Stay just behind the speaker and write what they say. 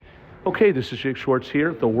Okay, this is Jake Schwartz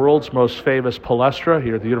here, the world's most famous Palestra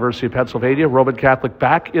here at the University of Pennsylvania. Roman Catholic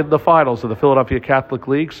back in the finals of the Philadelphia Catholic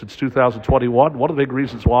League since 2021. One of the big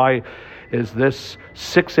reasons why is this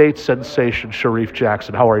 6'8" sensation, Sharif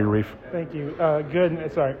Jackson. How are you, Reef? Thank you. Good,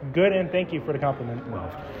 and thank you for the compliment.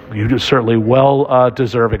 You do certainly well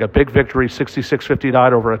deserving. A big victory,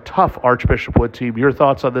 66-59 over a tough Archbishop Wood team. Your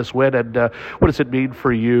thoughts on this win, and what does it mean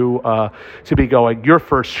for you to be going your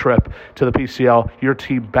first trip to the PCL, your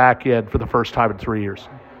team back in for the first time in 3 years?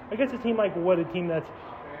 I guess a team like Wood, a team that's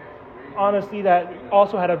honestly that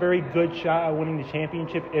also had a very good shot at winning the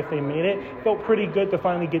championship if they made it. Felt pretty good to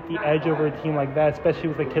finally get the edge over a team like that, especially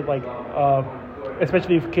with a kid like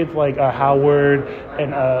kids like Howard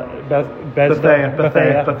and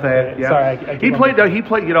Bethea. Yeah. Sorry, He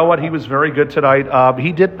played. You know what? He was very good tonight.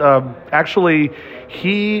 He did actually.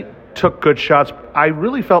 He took good shots. I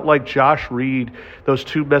really felt like Josh Reed, those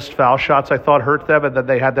two missed foul shots, I thought hurt them, and then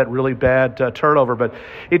they had that really bad turnover. But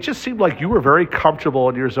it just seemed like you were very comfortable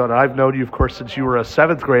in your zone. I've known you, of course, since you were a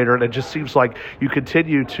seventh grader, and it just seems like you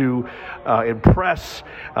continue to impress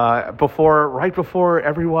right before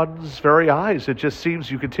everyone's very eyes. It just seems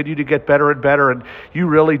you continue to get better and better, and you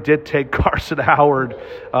really did take Carson Howard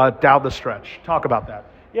down the stretch. Talk about that.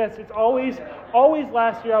 Yes, it's always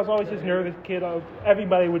last year I was always this nervous kid.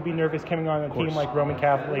 Everybody would be nervous coming on a team like Roman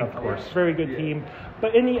Catholic. Of course. Very good team.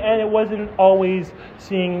 But in the end, it wasn't always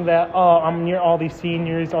seeing that, I'm near all these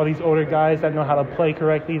seniors, all these older guys that know how to play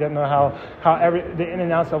correctly, that know how the in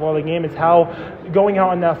and outs of all the game. It's how going out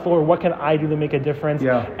on that floor, what can I do to make a difference?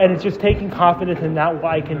 Yeah. And it's just taking confidence in that, what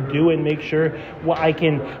I can do, and make sure what I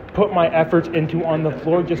can put my efforts into on the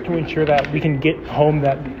floor just to ensure that we can get home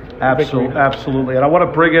that victory. Absolutely. And I want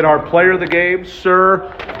to bring in our player of the game,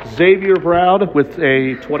 Sir Xavier Brown, with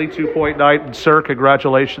a 22-point night. And, sir,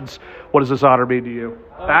 congratulations. What does this honor mean to you?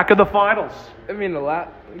 Back in the finals. It means a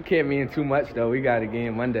lot. It can't mean too much, though. We got a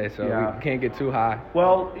game Monday, so we can't get too high.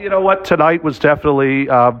 Well, you know what? Tonight was definitely,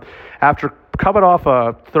 after coming off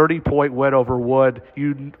a 30-point win over Wood,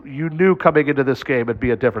 you knew coming into this game it'd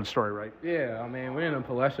be a different story, right? Yeah, I mean, we're in a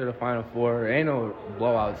Palestra, the Final Four. Ain't no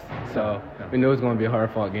blowouts, so we knew it was going to be a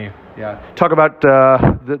hard-fought game. Yeah. Talk about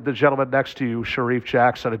the gentleman next to you, Sharif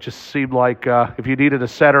Jackson. It just seemed like if you needed a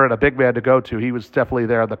center and a big man to go to, he was definitely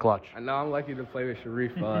there in the clutch. I know I'm lucky to play with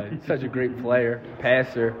Sharif. He's such a great player,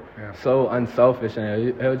 passer, so unselfish,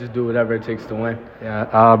 and he'll just do whatever it takes to win.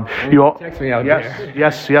 Yeah. Text me out there.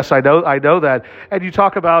 Yes. I know that. And you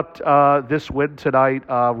talk about this win tonight.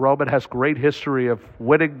 Roman has great history of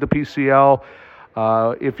winning the PCL.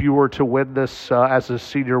 If you were to win this as a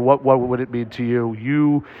senior, what would it mean to you?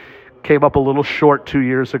 You came up a little short 2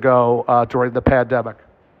 years ago during the pandemic.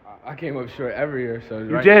 I came up short every year. So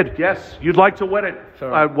you did, yes. You'd like to win it.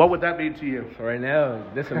 So, what would that mean to you? So right now,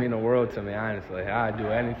 this would mean the world to me, honestly. I'd do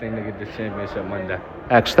anything to get this championship Monday.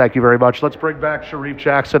 X, thank you very much. Let's bring back Sharif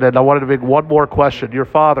Jackson, and I wanted to make one more question. Your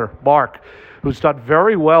father, Mark, who's done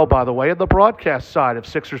very well, by the way, in the broadcast side of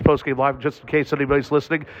Sixers Postgame Live. Just in case anybody's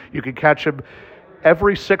listening, you can catch him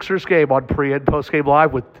every Sixers game on Pre- and Postgame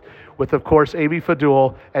Live with, of course, Amy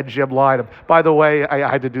Fadul and Jim Lynham. By the way, I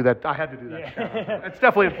had to do that. Yeah. It's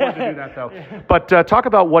definitely important to do that, though. But talk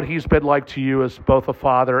about what he's been like to you as both a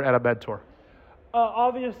father and a mentor.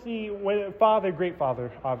 Obviously, great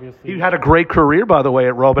father, obviously. He had a great career, by the way,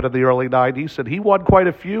 at Roman in the early 90s, and he won quite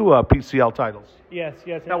a few PCL titles. Yes.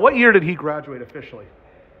 Now, what year did he graduate officially?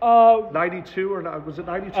 92 or was it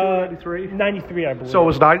 92 or 93? 93, I believe. So it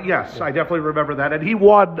was 9. Yes, I definitely remember that. And he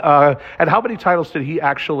won. And how many titles did he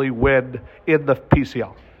actually win in the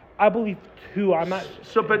PCL? I believe 2. I'm not.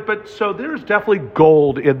 So there's definitely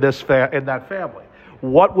gold in in that family.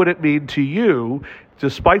 What would it mean to you,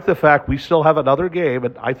 despite the fact we still have another game,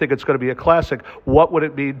 and I think it's going to be a classic? What would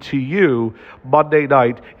it mean to you Monday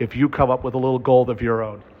night if you come up with a little gold of your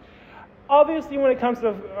own? Obviously, when it comes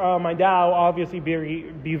to my dad, I'll obviously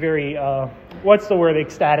be very what's the word,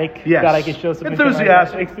 ecstatic. Yes. That I can show some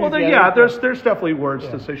enthusiastic. Well, there's definitely words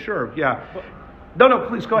to say. Sure, yeah. No,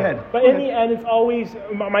 please go ahead. But in the end, it's always,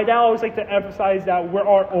 my dad always likes to emphasize that we're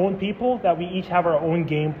our own people, that we each have our own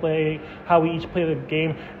gameplay, how we each play the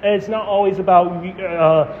game. And it's not always about,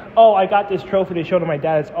 I got this trophy to show to my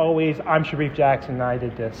dad. It's always, I'm Sharif Jackson and I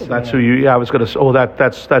did this. Well, that's who you, I was going to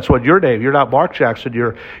say, that's what your name. You're not Mark Jackson.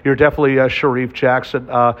 You're definitely Sharif Jackson.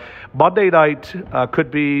 Monday night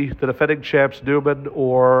could be the defending champs, Newman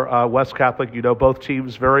or West Catholic. You know both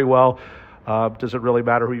teams very well. Does it really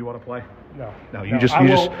matter who you want to play? No.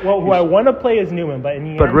 Who I want to play is Newman,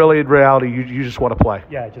 but really, in reality, you just want to play.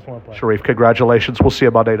 Yeah, I just want to play. Sharif, congratulations. We'll see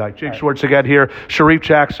you Monday night. Jake Schwartz again here. Sharif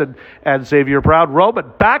Jackson and Xavier Brown. Roman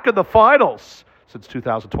back in the finals since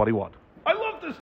 2021.